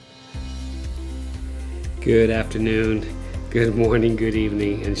Good afternoon, good morning, good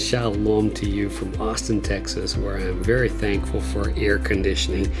evening, and shalom to you from Austin, Texas, where I am very thankful for air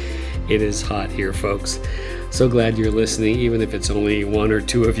conditioning. It is hot here, folks. So glad you're listening, even if it's only one or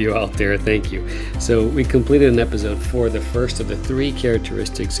two of you out there. Thank you. So we completed an episode for the first of the three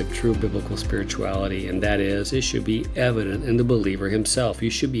characteristics of true biblical spirituality, and that is, it should be evident in the believer himself.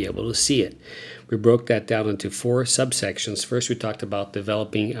 You should be able to see it. We broke that down into four subsections. First, we talked about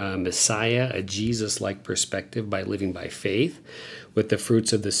developing a Messiah, a Jesus-like perspective by living by faith, with the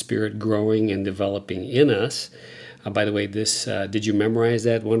fruits of the Spirit growing and developing in us. By the way, did you memorize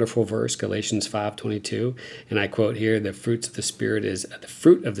that wonderful verse, Galatians 5:22? And I quote here: "The fruit of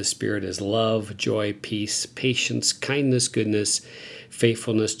the Spirit is love, joy, peace, patience, kindness, goodness,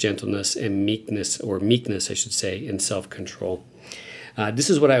 faithfulness, gentleness, and meekness, I should say, and self-control." This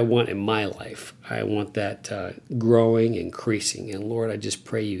is what I want in my life. I want that growing, increasing. And Lord, I just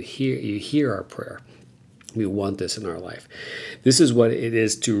pray you hear our prayer. We want this in our life. This is what it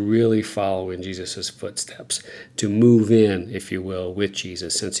is to really follow in Jesus' footsteps, to move in, if you will, with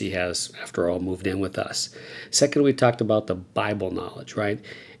Jesus, since he has, after all, moved in with us. Second, we talked about the Bible knowledge, right?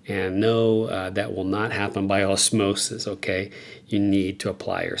 And no, that will not happen by osmosis, okay? You need to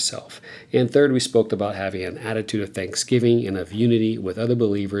apply yourself. And third, we spoke about having an attitude of thanksgiving and of unity with other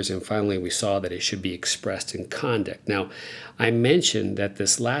believers. And finally, we saw that it should be expressed in conduct. Now, I mentioned that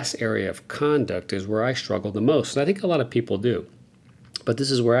this last area of conduct is where I struggle the most. And I think a lot of people do. But this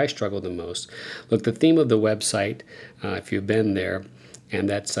is where I struggle the most. Look, the theme of the website, if you've been there, and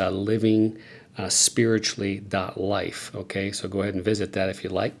that's living spiritually.life. Okay, so go ahead and visit that if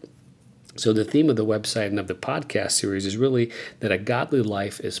you like. So the theme of the website and of the podcast series is really that a godly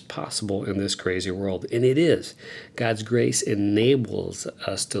life is possible in this crazy world. And it is. God's grace enables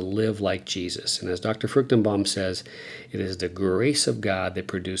us to live like Jesus. And as Dr. Fruchtenbaum says, it is the grace of God that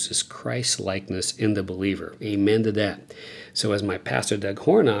produces Christ-likeness in the believer. Amen to that. So as my pastor Doug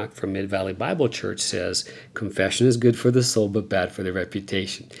Hornock from Mid-Valley Bible Church says, confession is good for the soul but bad for the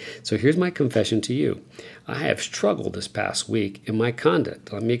reputation. So here's my confession to you. I have struggled this past week in my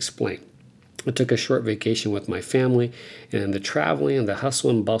conduct. Let me explain. I took a short vacation with my family, and in the traveling and the hustle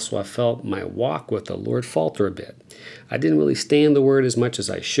and bustle, I felt my walk with the Lord falter a bit. I didn't really stay in the Word as much as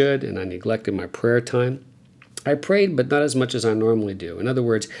I should, and I neglected my prayer time. I prayed, but not as much as I normally do. In other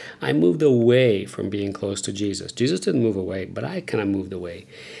words, I moved away from being close to Jesus. Jesus didn't move away, but I kind of moved away.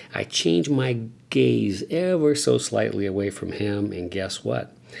 I changed my gaze ever so slightly away from him, and guess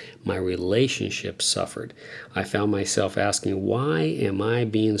what? My relationship suffered. I found myself asking, why am I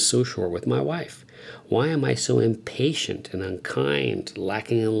being so short with my wife? Why am I so impatient and unkind,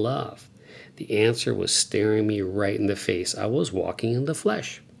 lacking in love? The answer was staring me right in the face. I was walking in the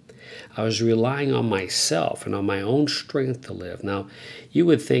flesh. I was relying on myself and on my own strength to live. Now, you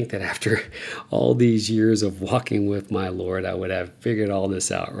would think that after all these years of walking with my Lord, I would have figured all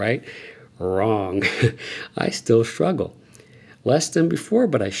this out, right? Wrong. I still struggle. Less than before,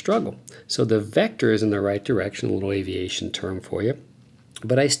 but I struggle. So the vector is in the right direction, a little aviation term for you.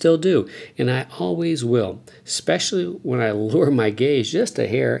 But I still do, and I always will, especially when I lower my gaze just a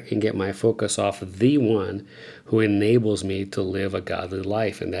hair and get my focus off of the one who enables me to live a godly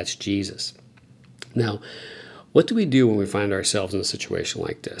life, and that's Jesus. Now, what do we do when we find ourselves in a situation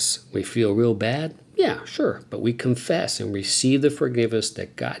like this? We feel real bad? Yeah, sure, but we confess and receive the forgiveness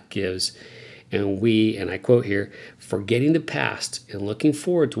that God gives. And I quote here, forgetting the past and looking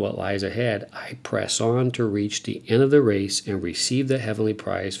forward to what lies ahead, I press on to reach the end of the race and receive the heavenly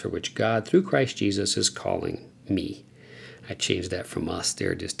prize for which God, through Christ Jesus, is calling me. I changed that from us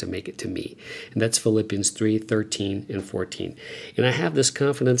there just to make it to me. And that's Philippians 3:13 and 14. And I have this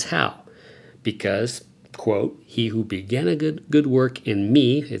confidence how? Because, quote, he who began a good work in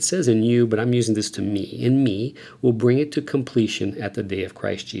me, it says in you, but I'm using this to me, in me, will bring it to completion at the day of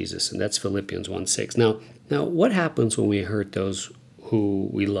Christ Jesus. And that's Philippians 1:6. Now, what happens when we hurt those who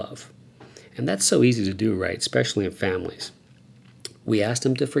we love? And that's so easy to do, right? Especially in families. We ask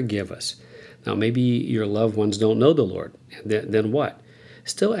them to forgive us. Now, maybe your loved ones don't know the Lord. Then what?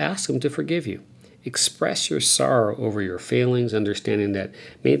 Still ask them to forgive you. Express your sorrow over your failings, understanding that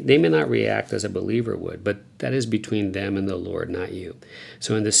they may not react as a believer would, but that is between them and the Lord, not you.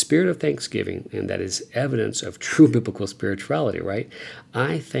 So in the spirit of thanksgiving, and that is evidence of true biblical spirituality, right?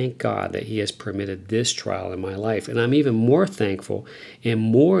 I thank God that he has permitted this trial in my life, and I'm even more thankful and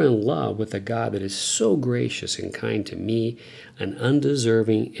more in love with a God that is so gracious and kind to me, an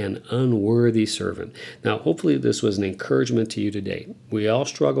undeserving and unworthy servant. Now, hopefully this was an encouragement to you today. We all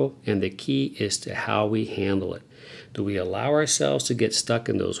struggle, and the key is to how we handle it. Do we allow ourselves to get stuck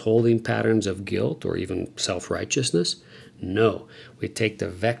in those holding patterns of guilt or even self-righteousness? No. We take the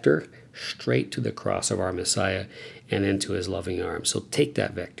vector, straight to the cross of our Messiah and into his loving arms. So take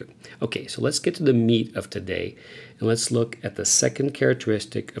that vector. Okay, so let's get to the meat of today, and let's look at the second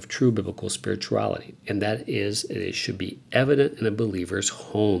characteristic of true biblical spirituality, and that is it should be evident in a believer's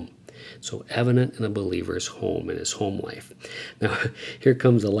home. So evident in a believer's home, in his home life. Now, here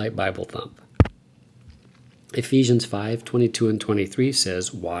comes the light Bible thump. Ephesians 5:22 and 23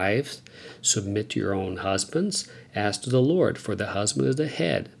 says, "Wives, submit to your own husbands as to the Lord, for the husband is the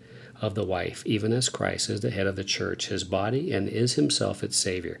head of the wife, even as Christ is the head of the church, his body, and is himself its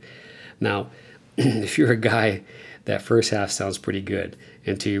Savior." Now, if you're a guy, that first half sounds pretty good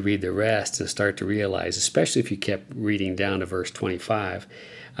until you read the rest and start to realize, especially if you kept reading down to verse 25,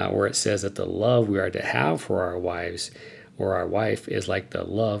 where it says that the love we are to have for our wives or our wife is like the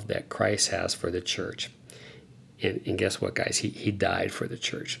love that Christ has for the church. And guess what, guys? He died for the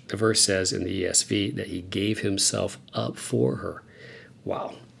church. The verse says in the ESV that he gave himself up for her.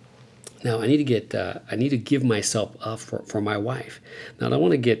 Wow. Now, I need to give myself up for my wife. Now, I don't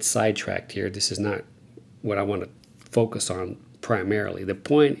want to get sidetracked here. This is not what I want to focus on primarily. The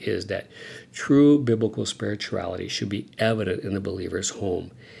point is that true biblical spirituality should be evident in the believer's home,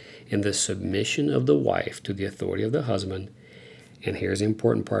 in the submission of the wife to the authority of the husband. And here's the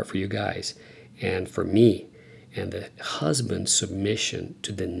important part for you guys and for me, and the husband's submission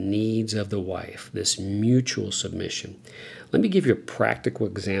to the needs of the wife, this mutual submission. Let me give you a practical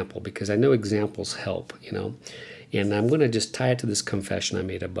example, because I know examples help, and I'm going to just tie it to this confession I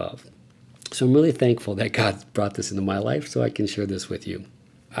made above. So I'm really thankful that God brought this into my life so I can share this with you.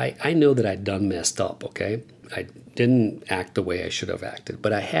 I know that I'd done messed up, okay? I didn't act the way I should have acted,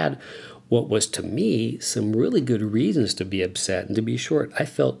 but I had what was to me some really good reasons to be upset and to be short. I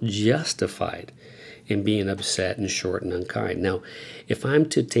felt justified in being upset and short and unkind. Now, if I'm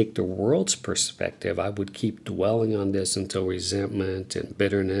to take the world's perspective, I would keep dwelling on this until resentment and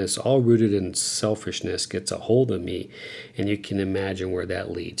bitterness, all rooted in selfishness, gets a hold of me, and you can imagine where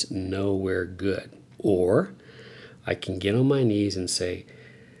that leads. Nowhere good. Or I can get on my knees and say,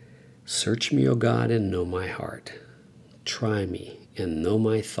 "Search me, O God, and know my heart. Try me and know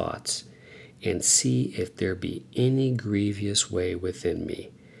my thoughts, and see if there be any grievous way within me,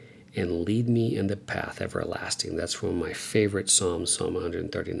 and lead me in the path everlasting." That's one of my favorite Psalms, Psalm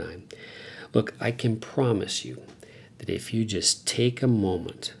 139. Look, I can promise you that if you just take a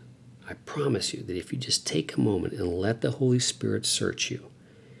moment, I promise you that if you just take a moment and let the Holy Spirit search you,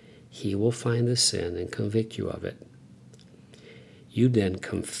 he will find the sin and convict you of it. You then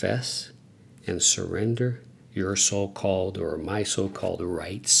confess and surrender your so-called or my so-called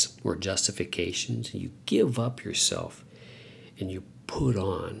rights or justifications. You give up yourself and you put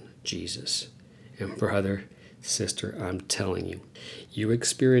on Jesus. And brother, sister, I'm telling you, you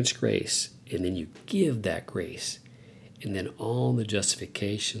experience grace and then you give that grace. And then all the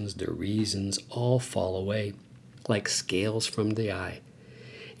justifications, the reasons all fall away like scales from the eye.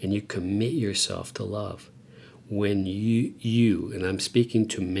 And you commit yourself to love. When you, and I'm speaking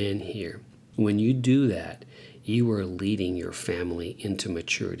to men here, when you do that, you are leading your family into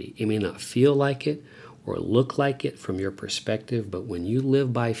maturity. It may not feel like it or look like it from your perspective, but when you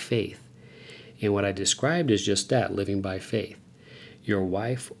live by faith, and what I described is just that, living by faith, your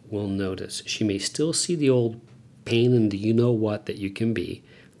wife will notice. She may still see the old pain and the you-know-what that you can be,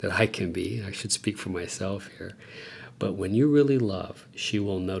 that I can be. I should speak for myself here. But when you really love, she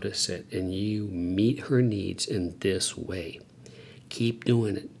will notice it, and you meet her needs in this way. Keep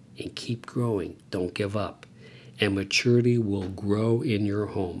doing it and keep growing. Don't give up. And maturity will grow in your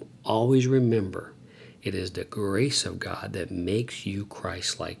home. Always remember, it is the grace of God that makes you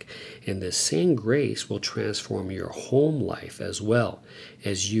Christ-like. And the same grace will transform your home life as well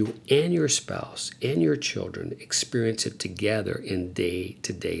as you and your spouse and your children experience it together in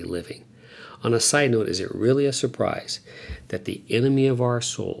day-to-day living. On a side note, is it really a surprise that the enemy of our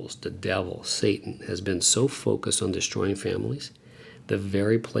souls, the devil, Satan, has been so focused on destroying families? The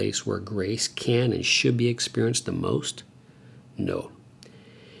very place where grace can and should be experienced the most? No.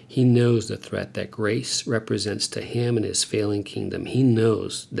 He knows the threat that grace represents to him and his failing kingdom. He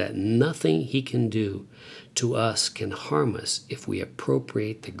knows that nothing he can do to us can harm us if we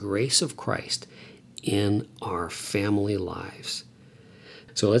appropriate the grace of Christ in our family lives.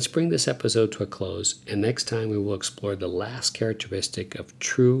 So let's bring this episode to a close, and next time we will explore the last characteristic of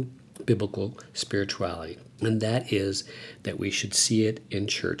true biblical spirituality, and that is that we should see it in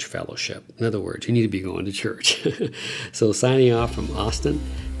church fellowship. In other words, you need to be going to church. So signing off from Austin,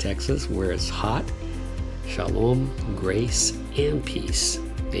 Texas, where it's hot, shalom, grace, and peace.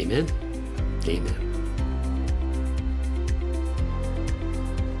 Amen. Amen.